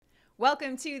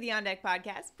Welcome to the On Deck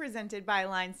Podcast, presented by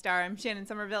Line Star. I'm Shannon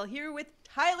Somerville here with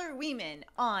Tyler Weeman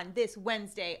on this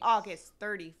Wednesday, August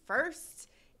 31st.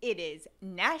 It is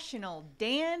National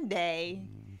Dan Day.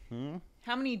 Mm-hmm.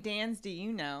 How many Dans do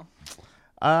you know?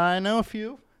 I know a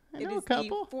few. I know it is a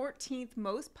couple. the 14th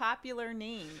most popular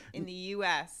name in the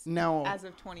U.S. Now, as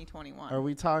of 2021. Are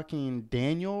we talking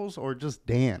Daniels or just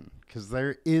Dan? Because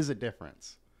there is a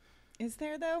difference. Is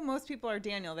there, though? Most people are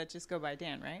Daniel that just go by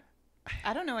Dan, right?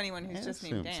 I don't know anyone who's just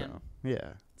named Dan. So.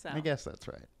 Yeah, so I guess that's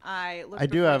right. I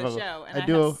do have the show, and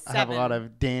I have a lot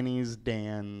of Dannies,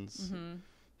 Dans,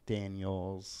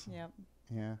 Daniels. Yep.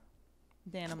 Yeah.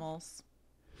 Danimals.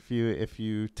 If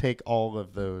you take all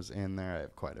of those in there, I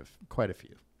have quite a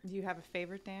few. Do you have a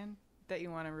favorite Dan that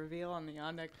you want to reveal on the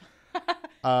On Deck?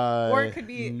 Or it could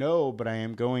be no, but I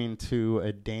am going to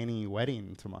a Danny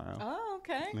wedding tomorrow. Oh,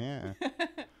 okay. Yeah.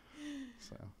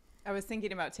 So I was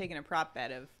thinking about taking a prop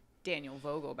bet of Daniel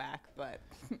Vogelback, but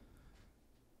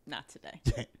not today.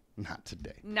 Not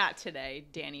today. Not today,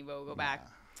 Danny Vogelback.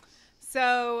 Nah.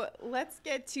 So let's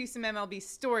get to some MLB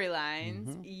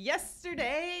storylines.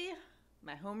 Yesterday,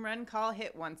 my home run call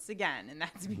hit once again, and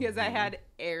that's because I had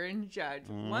Aaron Judge.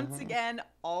 Once again,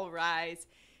 all rise.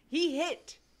 He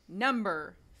hit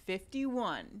number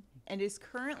 51 and is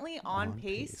currently on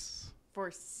pace for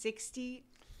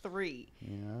 63.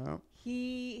 Yeah.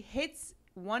 He hits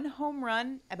one home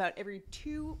run about every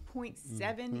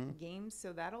 2.7 games,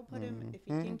 so that'll put him, if he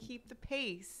can keep the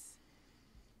pace,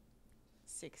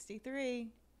 63.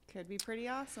 Could be pretty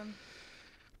awesome.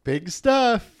 Big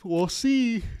stuff. We'll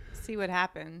see. See what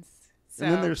happens. So,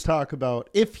 And then there's talk about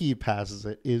if he passes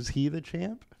it, is he the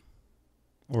champ?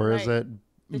 Or is it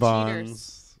the Bonds?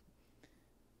 cheaters.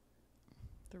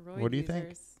 The roid What do you think?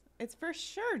 users. It's for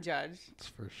sure, Judge. It's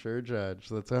for sure Judge.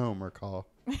 That's a homer call.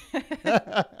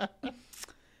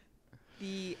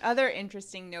 The other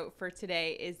interesting note for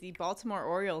today is the Baltimore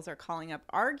Orioles are calling up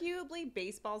arguably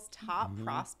baseball's top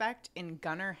prospect in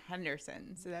Gunnar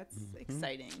Henderson. So that's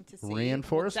exciting to see.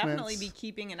 Reinforcements. We'll definitely be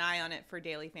keeping an eye on it for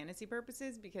daily fantasy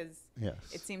purposes because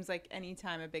it seems like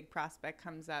anytime a big prospect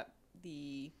comes up,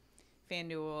 the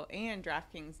FanDuel and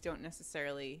DraftKings don't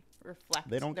necessarily reflect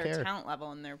their talent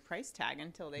level and their price tag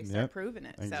until they start proving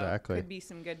it. Exactly. So could be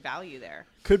some good value there.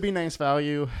 Could be nice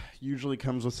value. Usually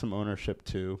comes with some ownership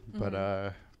too.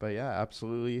 But yeah,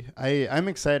 absolutely. I'm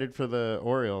excited for the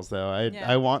Orioles though.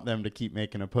 I want them to keep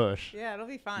making a push. Yeah, it'll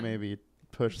be fun. Maybe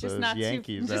push just those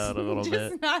Yankees out a little bit.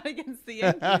 Just not against the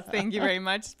Yankees. Thank you very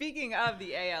much. Speaking of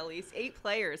the AL East, 8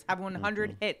 players have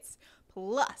 100 hits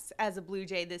plus as a Blue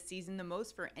Jay this season, the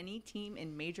most for any team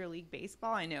in Major League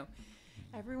Baseball. I know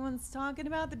everyone's talking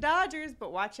about the Dodgers,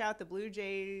 but watch out, the Blue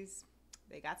Jays.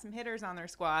 They got some hitters on their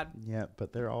squad. Yeah,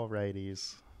 but they're all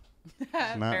righties.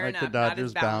 Fair like enough. the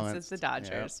Dodgers not as balanced as the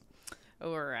Dodgers. Yep.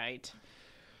 All right.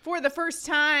 For the first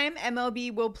time,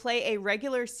 MLB will play a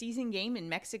regular season game in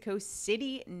Mexico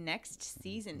City next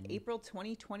season, April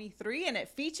 2023, and it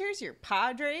features your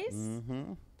Padres.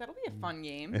 That'll be a fun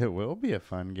game. It will be a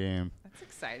fun game. That's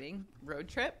exciting. Road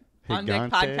trip? On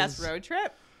Gigantes. Deck Podcast road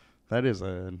trip? That is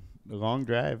a long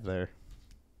drive there.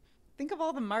 Think of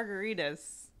all the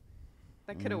margaritas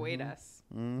that could await us.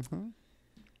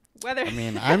 Whether I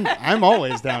mean, I'm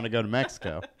always down to go to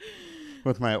Mexico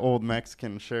with my old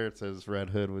Mexican shirts, as Red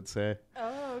Hood would say.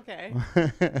 Oh, okay.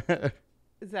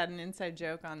 Is that an inside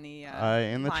joke on the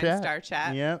in the Line chat? Star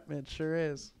chat? Yep, it sure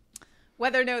is.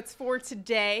 Weather notes for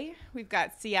today. We've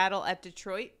got Seattle at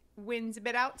Detroit. Winds a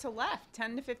bit out to left,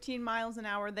 10 to 15 miles an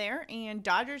hour there. And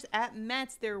Dodgers at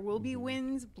Mets. There will be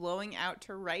winds blowing out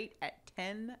to right at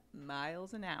 10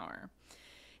 miles an hour.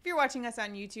 If you're watching us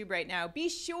on YouTube right now, be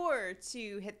sure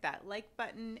to hit that like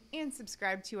button and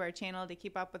subscribe to our channel to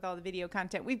keep up with all the video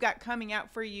content we've got coming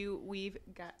out for you. We've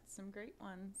got some great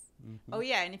ones. Oh,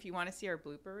 yeah, and if you want to see our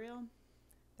blooper reel,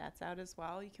 that's out as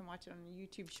well. You can watch it on the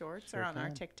YouTube Shorts or on our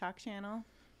TikTok channel.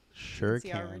 Sure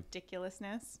see our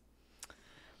ridiculousness.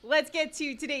 Let's get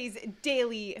to today's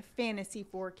daily fantasy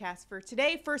forecast for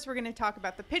today. First, we're going to talk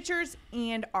about the pitchers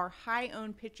and our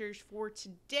high-owned pitchers for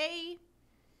today.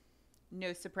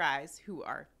 No surprise, who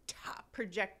our top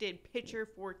projected pitcher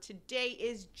for today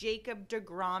is Jacob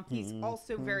deGrom. He's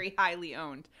also very highly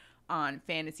owned on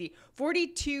fantasy.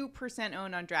 42%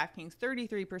 owned on DraftKings,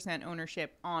 33%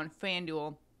 ownership on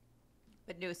FanDuel.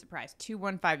 But no surprise,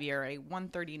 2.15 ERA,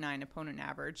 139 opponent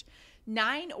average,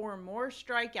 9 or more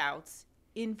strikeouts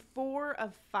in 4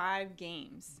 of 5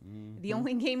 games. The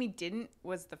only game he didn't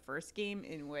was the first game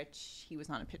in which he was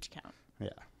on a pitch count. Yeah.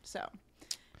 So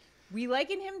we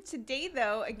liken him today,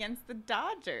 though, against the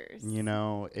Dodgers. You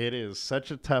know, it is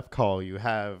such a tough call. You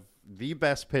have the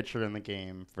best pitcher in the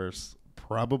game versus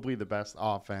probably the best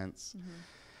offense.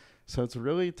 So it's a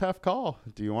really tough call.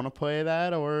 Do you want to play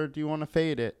that or do you want to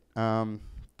fade it?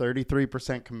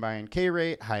 33% combined K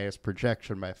rate, highest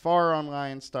projection by far on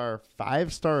Lionstar,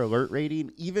 5-star alert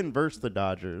rating, even versus the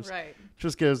Dodgers. Right.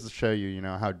 Just goes to show you,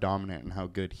 how dominant and how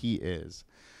good he is.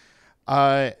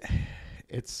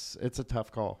 It's a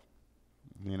tough call.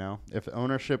 If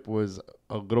ownership was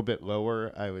a little bit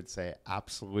lower, I would say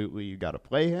absolutely you got to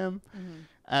play him.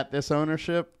 At this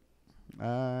ownership,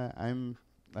 I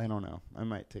don't know. I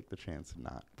might take the chance and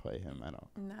not play him.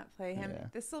 Not play him. Yeah.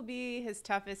 This will be his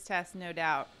toughest test, no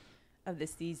doubt, of the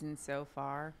season so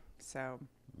far. So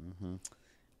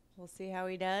we'll see how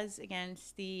he does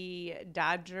against the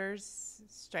Dodgers.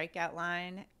 Strikeout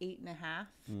line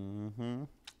 8.5.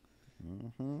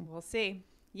 We'll see.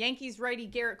 Yankees righty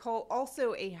Garrett Cole,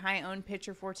 also a high-owned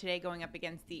pitcher for today, going up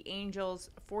against the Angels.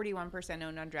 41%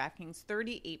 owned on DraftKings,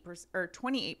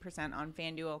 28% on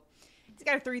FanDuel. He's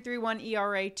got a 3.31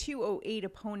 ERA, 2.08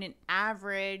 opponent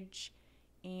average,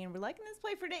 and we're liking this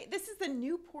play for today. This is the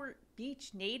Newport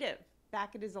Beach native,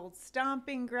 back at his old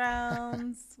stomping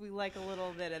grounds. We like a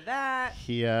little bit of that.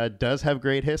 He does have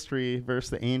great history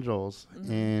versus the Angels.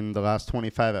 In the last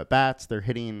 25 at-bats, they're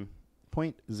hitting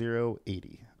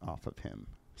 .080 off of him.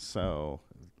 So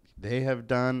he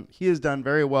has done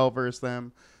very well versus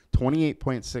them.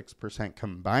 28.6%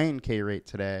 combined K rate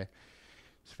today.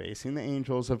 He's facing the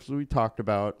Angels, as we talked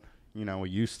about. We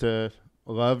used to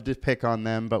love to pick on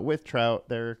them, but with Trout,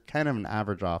 they're kind of an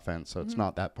average offense, so it's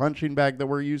not that punching bag that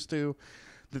we're used to.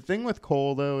 The thing with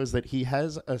Cole, though, is that he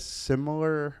has a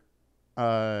similar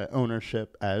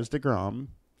ownership as DeGrom,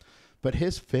 but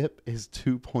his FIP is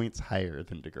 2 points higher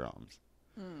than DeGrom's.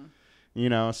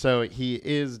 So he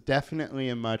is definitely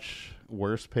a much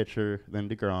worse pitcher than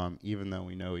DeGrom, even though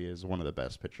we know he is one of the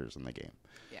best pitchers in the game.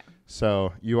 Yeah.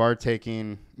 So you are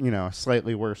taking, a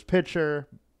slightly worse pitcher,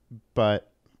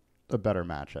 but a better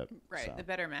matchup. Right, so. The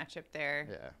better matchup there.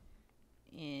 Yeah.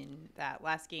 In that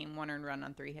last game, 1 earned run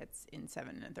on 3 hits in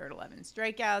 7 1/3, 11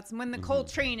 strikeouts. And when the Cole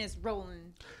train is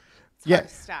rolling, it's hard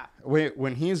to stop.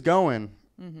 When he's going,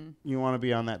 you want to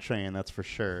be on that train, that's for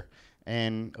sure.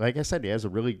 And like I said, he has a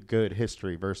really good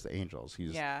history versus the Angels.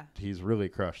 He's really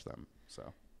crushed them.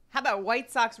 So how about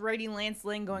White Sox righty Lance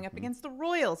Lynn going up against the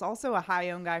Royals? Also a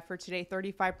high-owned guy for today,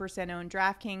 35% owned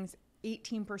DraftKings,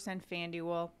 18%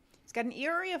 FanDuel. He's got an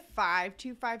ERA of 5,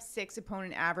 2.56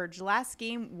 opponent average. Last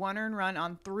game, 1 earned run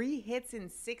on 3 hits in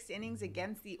 6 innings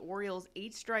against the Orioles,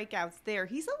 8 strikeouts there.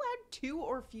 He's allowed 2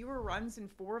 or fewer runs in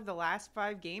 4 of the last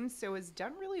 5 games, so has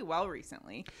done really well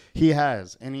recently. He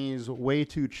has, and he's way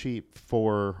too cheap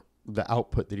for the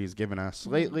output that he's given us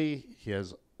lately. He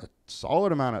has a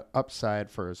solid amount of upside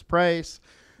for his price.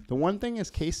 The one thing is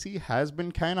KC has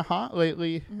been kind of hot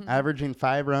lately, averaging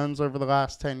 5 runs over the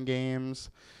last 10 games.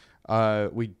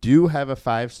 We do have a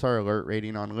 5-star alert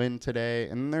rating on Lynn today,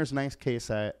 and there's nice K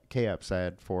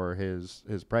upside for his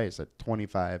price at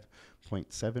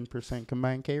 25.7%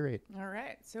 combined K rate. All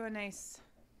right, so a nice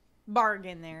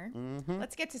bargain there.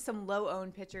 Let's get to some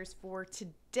low-owned pitchers for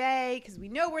today because we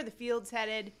know where the field's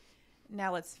headed.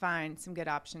 Now let's find some good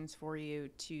options for you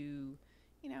to,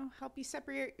 help you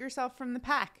separate yourself from the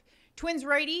pack. Twins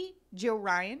righty Joe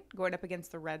Ryan going up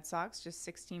against the Red Sox, just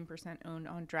 16% owned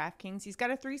on DraftKings. He's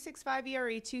got a 3.65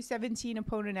 ERA, 2.17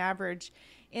 opponent average.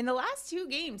 In the last 2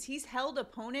 games, he's held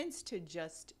opponents to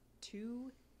just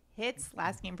 2 hits.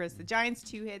 Last game versus the Giants,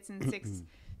 2 hits and 6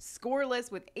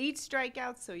 scoreless with 8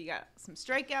 strikeouts. So you got some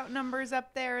strikeout numbers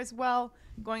up there as well.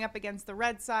 Going up against the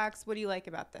Red Sox. What do you like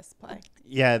about this play?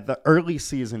 Yeah, the early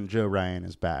season Joe Ryan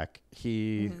is back.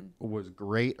 He was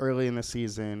great early in the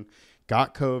season.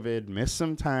 Got COVID, missed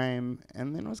some time,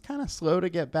 and then was kind of slow to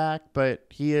get back, but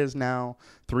he is now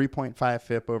 3.5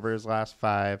 FIP over his last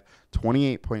 5,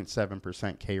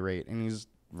 28.7% K rate, and he's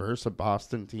versus a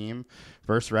Boston team.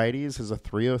 Versus righties is a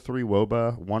 303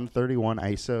 WOBA, 131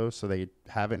 ISO, so they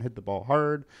haven't hit the ball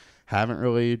hard, haven't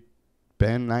really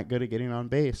been that good at getting on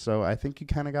base, so I think you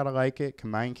kind of got to like it.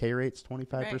 Combined K rate's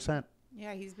 25%. Right.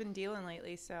 Yeah, he's been dealing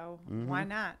lately, so why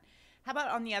not? How about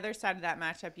on the other side of that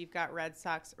matchup, you've got Red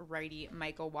Sox righty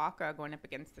Michael Wacha going up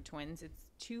against the Twins. It's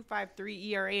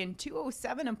 2.53 ERA and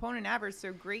 2.07 opponent average,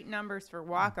 so great numbers for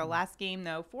Wacha. Last game,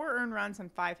 though, 4 earned runs on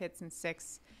 5 hits and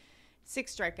 6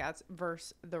 strikeouts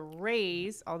versus the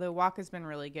Rays, although Wacha's been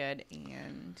really good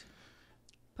and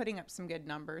putting up some good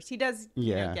numbers. He does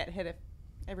get hit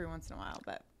every once in a while,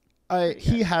 but...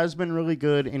 He has been really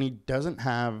good, and he doesn't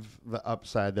have the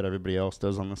upside that everybody else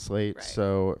does on the slate. Right.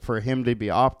 So for him to be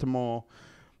optimal,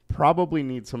 probably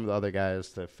need some of the other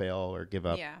guys to fail or give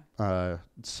up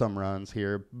some runs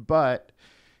here. But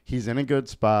he's in a good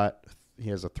spot. He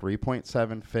has a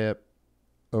 3.7 FIP,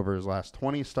 over his last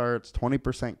 20 starts,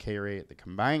 20% K rate. The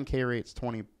combined K rate's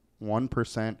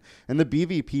 21%. And the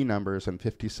BVP numbers in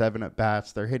 57 at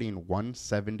bats, they're hitting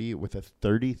 170 with a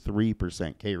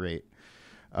 33% K rate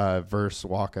versus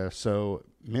Waka. So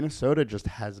Minnesota just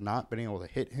has not been able to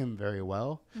hit him very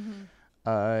well.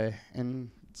 And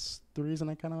it's the reason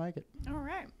I kind of like it. All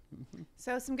right.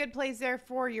 So some good plays there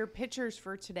for your pitchers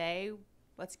for today.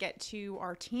 Let's get to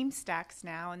our team stacks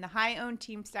now. And the high-owned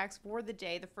team stacks for the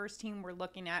day, the first team we're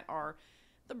looking at are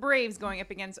the Braves going up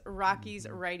against Rockies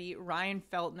righty Ryan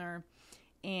Feltner.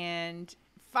 And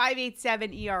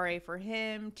 5.87 ERA for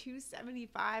him,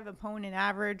 275 opponent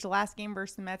average. Last game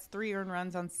versus the Mets, 3 earned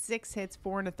runs on 6 hits,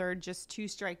 4 1/3, just 2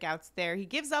 strikeouts there. He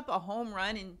gives up a home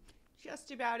run in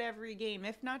just about every game,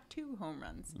 if not 2 home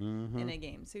runs in a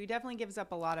game. So he definitely gives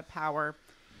up a lot of power.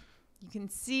 You can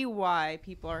see why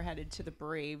people are headed to the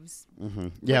Braves.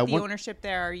 Yeah, With the ownership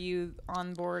there, are you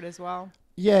on board as well?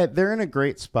 Yeah, they're in a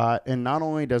great spot. And not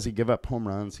only does he give up home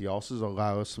runs, he also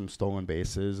allows some stolen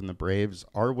bases. And the Braves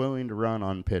are willing to run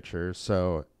on pitchers.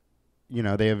 So, you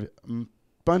know, they have a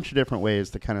bunch of different ways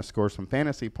to kind of score some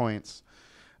fantasy points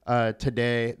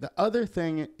today. The other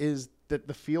thing is that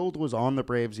the field was on the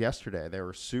Braves yesterday. They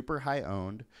were super high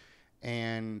owned.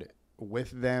 And with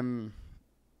them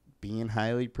being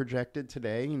highly projected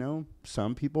today, you know,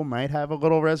 some people might have a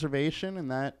little reservation, and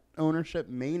that ownership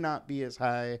may not be as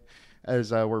high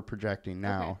as we're projecting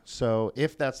now. Okay. So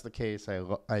if that's the case,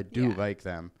 I do like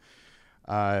them.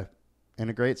 In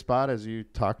a great spot, as you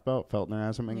talked about, Feltner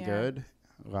hasn't been good,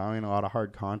 allowing a lot of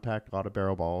hard contact, a lot of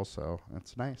barrel balls, so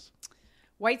that's nice.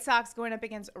 White Sox going up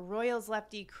against Royals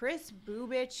lefty Chris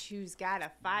Bubich, who's got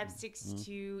a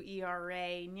 5.62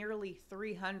 ERA, nearly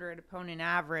 300 opponent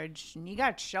average. And he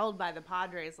got shelled by the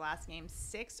Padres last game,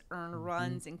 6 earned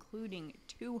runs, including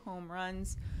 2 home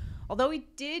runs. Although he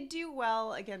did do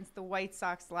well against the White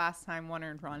Sox last time, 1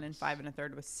 earned run and 5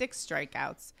 1/3 with 6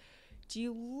 strikeouts. Do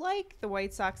you like the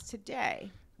White Sox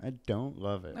today? I don't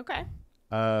love it. Okay.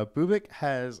 Bubik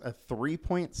has a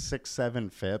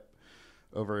 3.67 FIP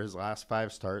over his last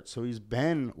 5 starts, so he's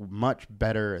been much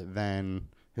better than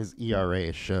his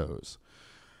ERA shows.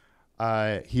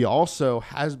 He also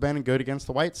has been good against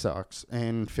the White Sox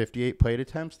in 58 plate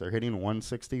attempts. They're hitting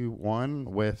 161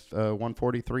 with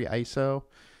 143 ISO.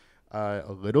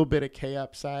 A little bit of K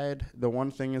upside. The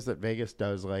one thing is that Vegas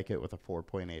does like it with a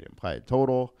 4.8 implied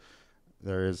total.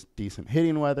 There is decent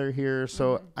hitting weather here,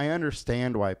 so I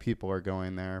understand why people are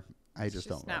going there. I just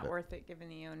don't love it. It's not worth it given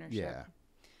the ownership. Yeah.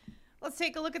 Let's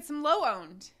take a look at some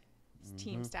low-owned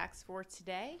team stacks for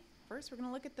today. First, we're going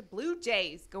to look at the Blue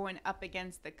Jays going up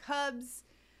against the Cubs.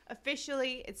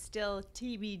 Officially, it's still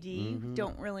TBD. We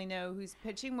don't really know who's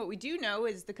pitching. What we do know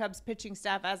is the Cubs pitching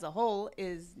staff as a whole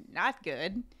is not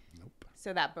good. Nope.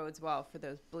 So that bodes well for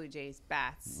those Blue Jays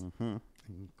bats.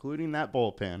 Including that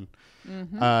bullpen.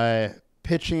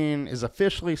 Pitching is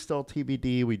officially still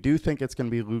TBD. We do think it's going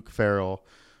to be Luke Farrell,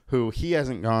 who he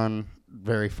hasn't gone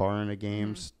very far into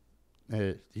games.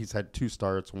 He's had 2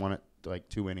 starts, one at like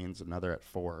 2 innings, another at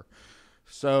 4.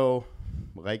 So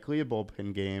likely a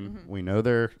bullpen game. We know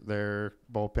their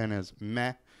bullpen is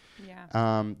meh.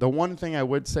 Yeah. The one thing I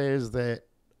would say is that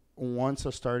once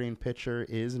a starting pitcher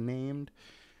is named,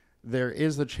 there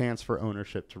is the chance for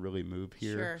ownership to really move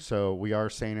here. Sure. So we are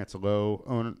saying it's low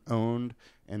owned,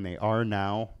 and they are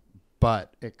now,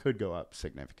 but it could go up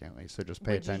significantly. So just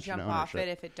pay attention to ownership. Would you jump off it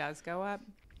if it does go up?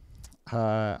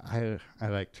 I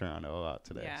like Toronto a lot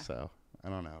today, Yeah. so I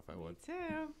don't know if I would. Me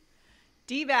too.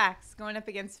 D-backs going up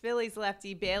against Phillies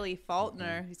lefty Bailey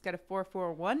Faulkner, who's got a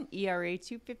 4.41 ERA,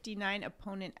 2.59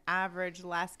 opponent average.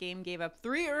 Last game gave up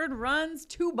 3 earned runs,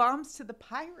 2 bombs to the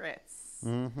Pirates.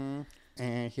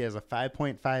 And he has a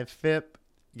 5.5 FIP,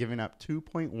 giving up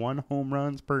 2.1 home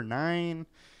runs per 9.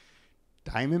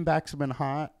 Diamondbacks have been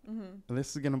hot.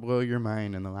 This is going to blow your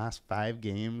mind. In the last 5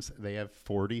 games, they have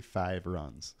 45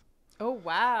 runs. Oh,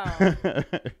 wow.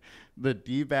 The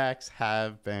D-backs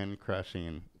have been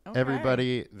crushing Okay.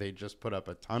 everybody. They just put up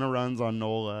a ton of runs on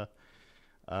Nola.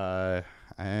 I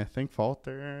think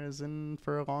Falter is in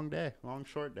for a long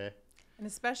short day. And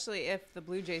especially if the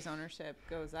Blue Jays ownership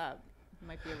goes up, it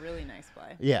might be a really nice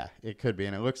play. Yeah, it could be.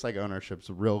 And it looks like ownership's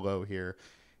real low here.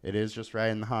 It is just right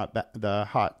in the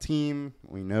hot team.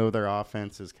 We know their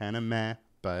offense is kind of meh,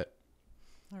 but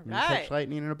All you right. catch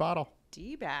lightning in a bottle.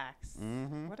 D-backs.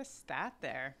 What a stat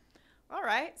there. All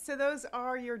right. So those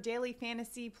are your daily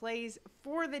fantasy plays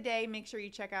for the day. Make sure you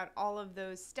check out all of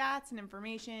those stats and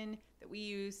information that we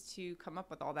use to come up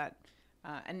with all that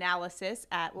analysis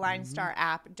at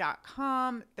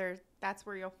linestarapp.com. That's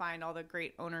where you'll find all the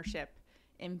great ownership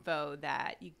info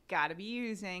that you got to be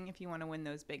using if you want to win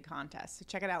those big contests. So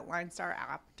check it out,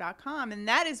 linestarapp.com. And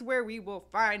that is where we will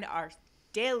find our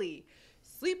daily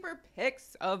sleeper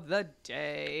picks of the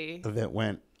day. That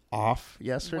went off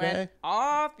yesterday.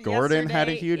 Gordon had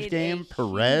a huge in game. a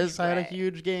Perez huge had a way.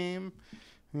 huge game.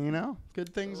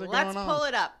 Good things are going on. Let's pull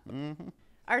it up. Mm-hmm.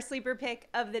 Our sleeper pick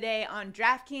of the day on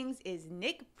DraftKings is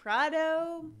Nick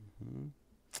Prado.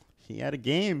 He had a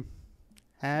game.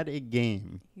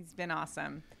 He's been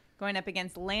awesome. Going up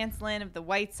against Lance Lynn of the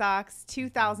White Sox,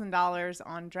 $2,000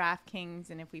 on DraftKings.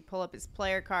 And if we pull up his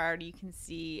player card, you can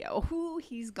see,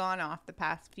 he's gone off the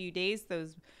past few days.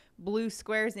 Those blue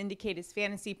squares indicate his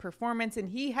fantasy performance, and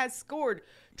he has scored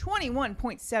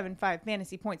 21.75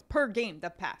 fantasy points per game the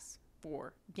past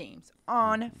 4 games.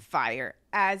 On fire,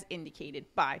 as indicated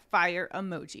by fire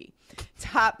emoji.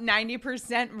 Top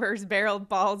 90% versus barreled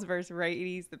balls versus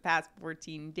righties the past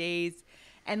 14 days.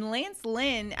 And Lance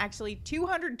Lynn actually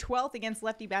 212th against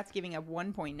lefty bats, giving up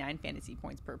 1.9 fantasy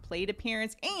points per plate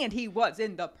appearance. And he was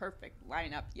in the perfect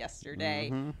lineup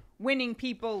yesterday, winning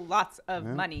people lots of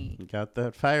money. Got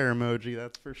that fire emoji,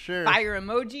 that's for sure. Fire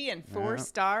emoji and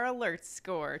 4-star alert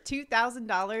score.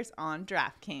 $2,000 on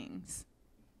DraftKings.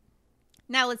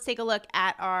 Now let's take a look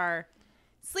at our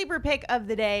sleeper pick of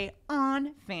the day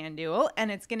on FanDuel, and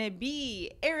it's going to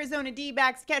be Arizona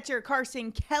D-backs catcher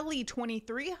Carson Kelly,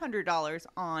 $2,300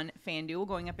 on FanDuel,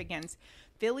 going up against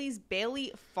Phillies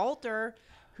Bailey Falter,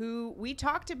 who we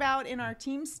talked about in our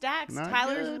team stacks.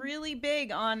 Tyler's really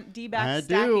big on D-back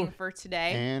stacking for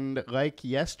today. And like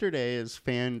yesterday's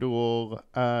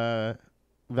FanDuel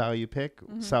value pick,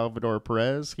 Salvador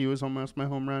Perez, he was almost my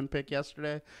home run pick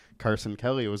yesterday. Carson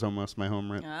Kelly was almost my home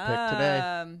run pick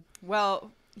today.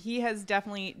 Well, he has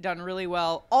definitely done really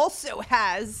well. Also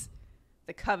has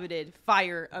the coveted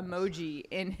fire emoji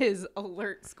in his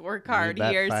alert scorecard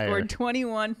here. Scored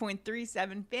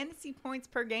 21.37 fantasy points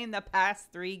per game the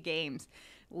past 3 games.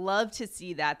 Love to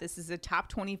see that. This is a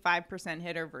top 25%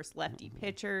 hitter versus lefty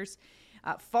pitchers.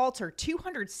 Falter,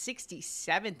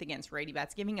 267th against righty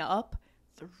bats, giving up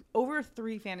over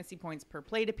 3 fantasy points per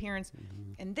plate appearance.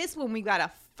 And this one, we got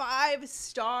a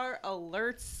 5-star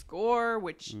alert score,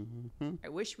 which I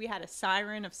wish we had a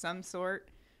siren of some sort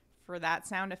for that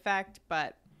sound effect,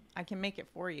 but I can make it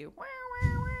for you.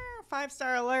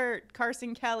 5-star alert.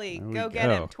 Carson Kelly. Go get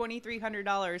him.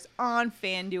 $2,300 on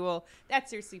FanDuel.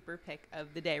 That's your sleeper pick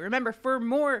of the day. Remember, for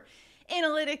more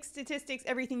analytics, statistics,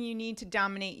 everything you need to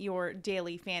dominate your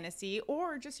daily fantasy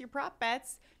or just your prop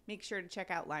bets, make sure to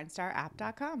check out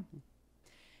linestarapp.com.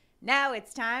 Now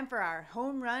it's time for our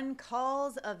home run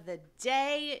calls of the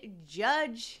day.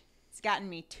 Judge has gotten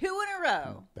me 2 in a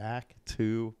row. Back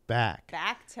to back.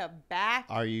 Back to back.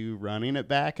 Are you running it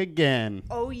back again?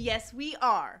 Oh, yes, we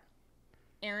are.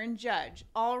 Aaron Judge,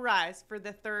 all rise for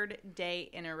the 3rd day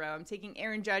in a row. I'm taking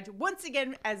Aaron Judge once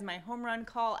again as my home run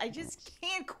call. I just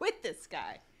can't quit this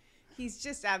guy. He's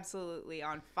just absolutely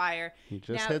on fire. He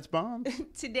just hits bombs.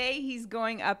 Today he's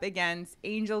going up against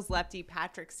Angels lefty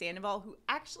Patrick Sandoval, who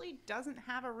actually doesn't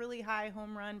have a really high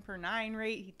home run per 9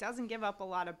 rate. He doesn't give up a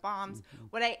lot of bombs.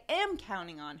 What I am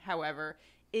counting on, however,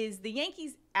 is the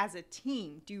Yankees as a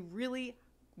team do really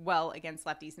well against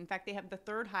lefties. In fact, they have the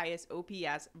 3rd highest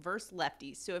OPS versus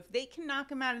lefties. So if they can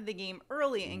knock him out of the game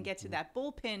early and get to that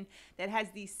bullpen that has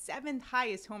the 7th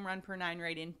highest home run per 9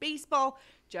 rate in baseball,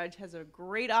 Judge has a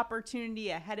great opportunity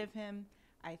ahead of him.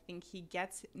 I think he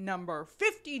gets number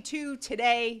 52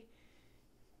 today.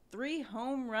 3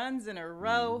 home runs in a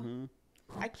row.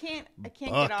 I can't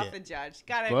get off the Judge.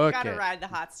 Gotta ride the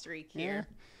hot streak here.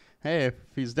 Yeah. Hey, if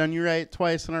he's done you right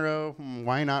twice in a row,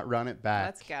 why not run it back?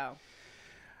 Let's go.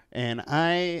 And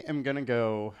I am going to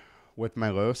go with my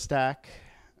low stack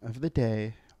of the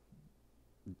day,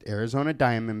 Arizona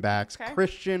Diamondbacks,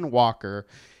 Christian Walker.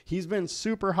 He's been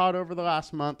super hot over the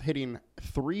last month, hitting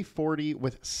 .340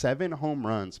 with 7 home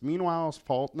runs. Meanwhile,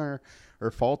 Falter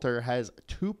has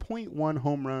 2.1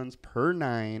 home runs per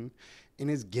 9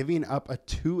 and is giving up a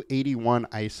 .281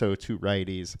 ISO to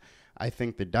righties. I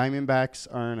think the Diamondbacks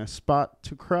are in a spot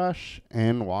to crush,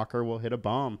 and Walker will hit a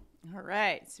bomb. All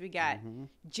right, so we got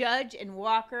Judge and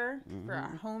Walker for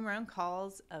our home run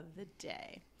calls of the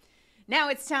day. Now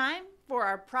it's time for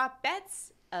our prop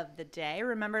bets of the day.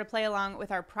 Remember to play along with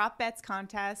our prop bets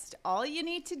contest. All you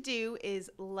need to do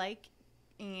is like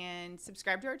and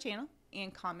subscribe to our channel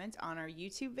and comment on our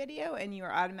YouTube video, and you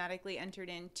are automatically entered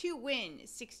in to win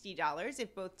 $60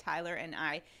 if both Tyler and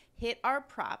I hit our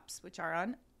props, which are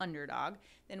on Underdog.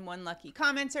 Then one lucky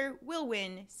commenter will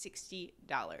win $60.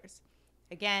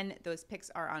 Again, those picks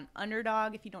are on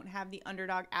Underdog. If you don't have the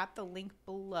Underdog app, the link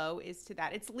below is to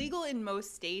that. It's legal in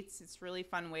most states. It's a really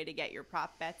fun way to get your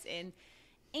prop bets in.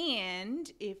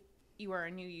 And if you are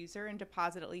a new user and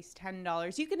deposit at least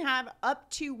 $10, you can have up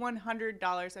to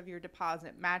 $100 of your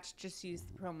deposit matched. Just use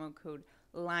the promo code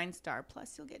LineStar.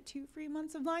 Plus, you'll get 2 free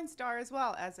months of LineStar as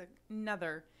well as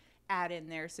another add in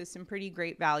there. So some pretty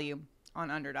great value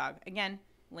on Underdog. Again,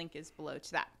 link is below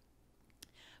to that.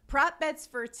 Prop bets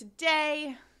for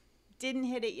today. Didn't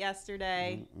hit it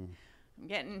yesterday. I'm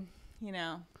getting,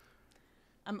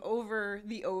 I'm over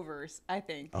the overs, I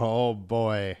think. Oh,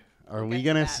 boy. Are we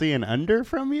going to see an under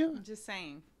from you? I'm just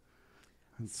saying.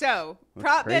 So,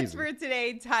 prop bets for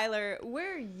today. Tyler,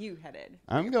 where are you headed?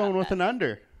 I'm going with an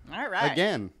under. All right.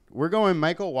 Again, we're going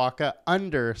Michael Wacha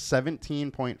under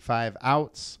 17.5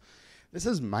 outs. This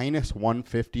is minus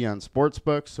 150 on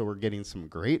Sportsbook, so we're getting some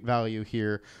great value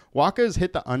here. Wacha has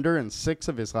hit the under in 6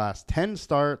 of his last 10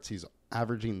 starts. He's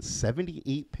averaging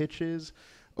 78 pitches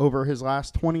over his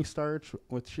last 20 starts,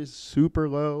 which is super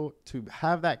low. To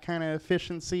have that kind of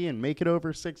efficiency and make it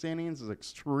over 6 innings is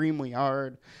extremely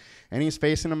hard. And he's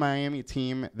facing a Miami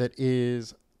team that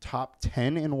is top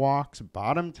 10 in walks,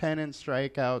 bottom 10 in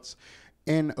strikeouts.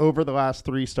 And over the last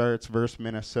 3 starts versus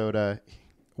Minnesota,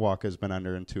 Wacha's been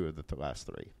under in 2 of the last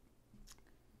 3.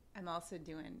 I'm also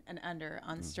doing an under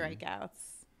on strikeouts.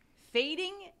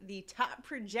 Fading the top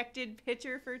projected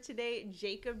pitcher for today,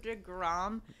 Jacob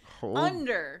deGrom,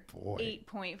 under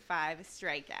 8.5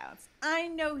 strikeouts. I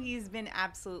know he's been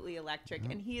absolutely electric,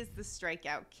 and he is the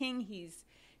strikeout king. He's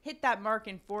hit that mark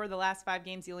in 4 of the last 5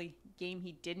 games. The only game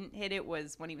he didn't hit it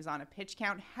was when he was on a pitch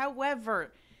count.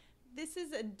 However, this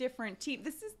is a different team.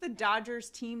 This is the Dodgers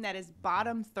team that is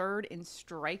bottom 3rd in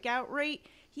strikeout rate.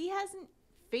 He hasn't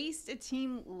faced a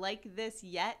team like this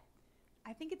yet.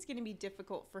 I think it's going to be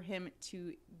difficult for him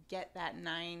to get that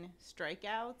 9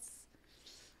 strikeouts.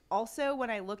 Also, when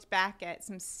I looked back at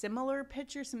some similar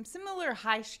pitchers, some similar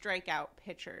high strikeout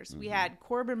pitchers, we had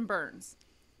Corbin Burns.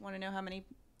 Want to know how many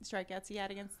strikeouts he had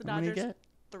against the Dodgers? How many get?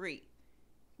 3.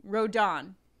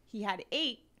 Rodon, he had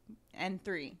 8 and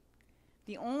 3.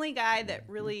 The only guy that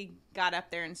really got up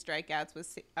there in strikeouts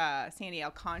was Sandy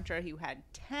Alcantara, who had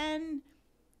 10.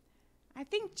 I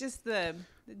think just the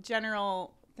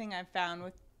general thing I've found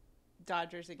with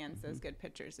Dodgers against those good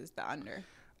pitchers is the under.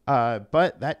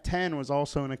 But that 10 was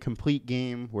also in a complete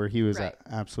game where he was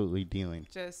absolutely dealing.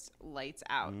 Just lights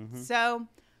out. So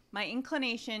my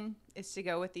inclination is to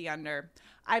go with the under.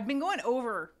 I've been going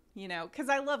over, because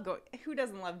I love going. Who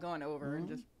doesn't love going over and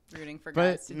just rooting for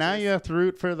guys? But now you have to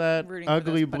root for that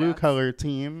ugly blue color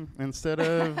team instead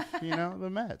of, the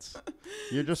Mets.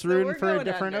 You're just rooting for a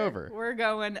different over. We're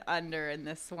going under in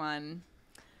this one.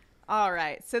 All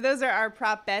right. So those are our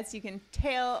prop bets. You can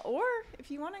tail, or if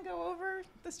you want to go over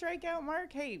the strikeout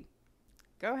mark, hey,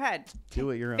 go ahead.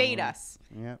 Do it your own. Fade us.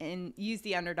 Yep. And use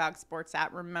the Underdog Sports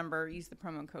app. Remember, use the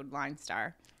promo code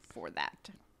LineStar for that.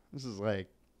 This is like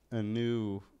a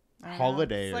new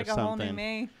holiday or something. It's like a whole new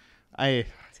me. I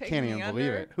can't even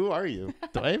believe it. Who are you?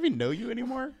 Do I even know you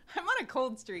anymore? I'm on a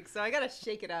cold streak, so I got to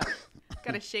shake it up.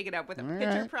 Got to shake it up with a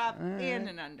pitcher prop and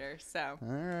an under. So all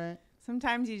right.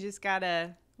 Sometimes you just got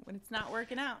to, when it's not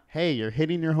working out. Hey, you're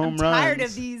hitting your home runs. I'm tired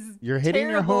of these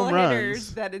terrible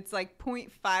hitters that it's like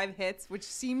 0.5 hits, which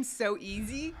seems so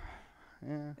easy.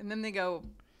 Yeah. And then they go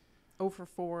 0 for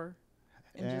 4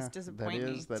 and just disappoint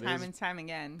me time and time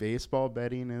again. Baseball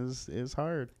betting is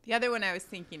hard. The other one I was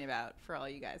thinking about for all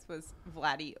you guys was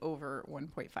Vladdy over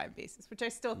 1.5 bases, which I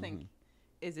still think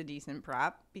is a decent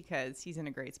prop because he's in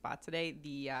a great spot today.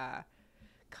 The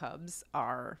Cubs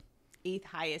are 8th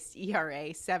highest ERA,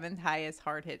 7th highest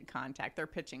hard hit contact. Their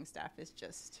pitching staff is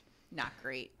just not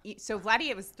great. So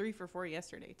Vladdy was 3 for 4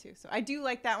 yesterday too. So I do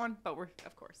like that one, but we're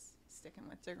of course sticking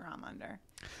with DeGrom under.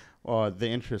 Well, the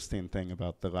interesting thing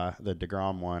about the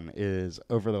DeGrom one is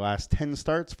over the last 10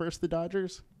 starts versus the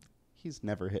Dodgers, he's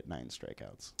never hit 9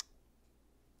 strikeouts.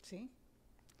 See?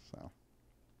 So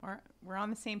we're on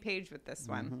the same page with this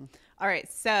one. All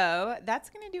right, so that's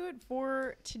going to do it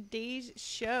for today's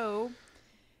show.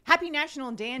 Happy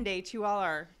National Dan Day to all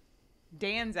our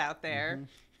Dans out there.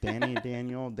 Danny,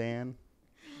 Daniel, Dan.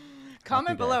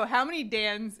 Comment below, how many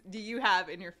Dans do you have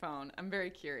in your phone? I'm very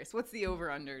curious. What's the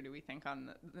over-under, do we think, on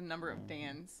the number of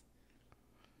Dans?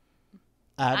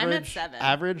 I'm at 7.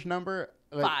 Average number?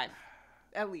 5,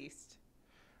 at least.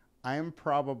 I'm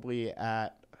probably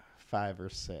at 5 or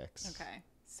 6. Okay,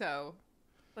 so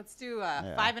let's do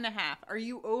 5.5. Are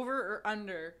you over or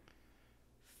under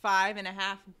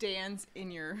 5.5 Dans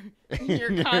in your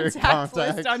contacts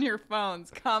list on your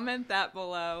phones? Comment that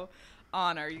below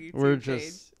on our YouTube We're page.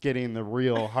 just getting the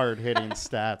real hard-hitting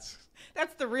stats.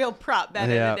 That's the real prop bet of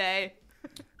the day.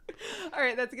 All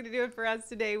right, that's going to do it for us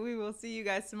today. We will see you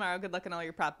guys tomorrow. Good luck on all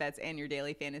your prop bets and your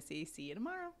daily fantasy. See you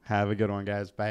tomorrow. Have a good one, guys. Bye.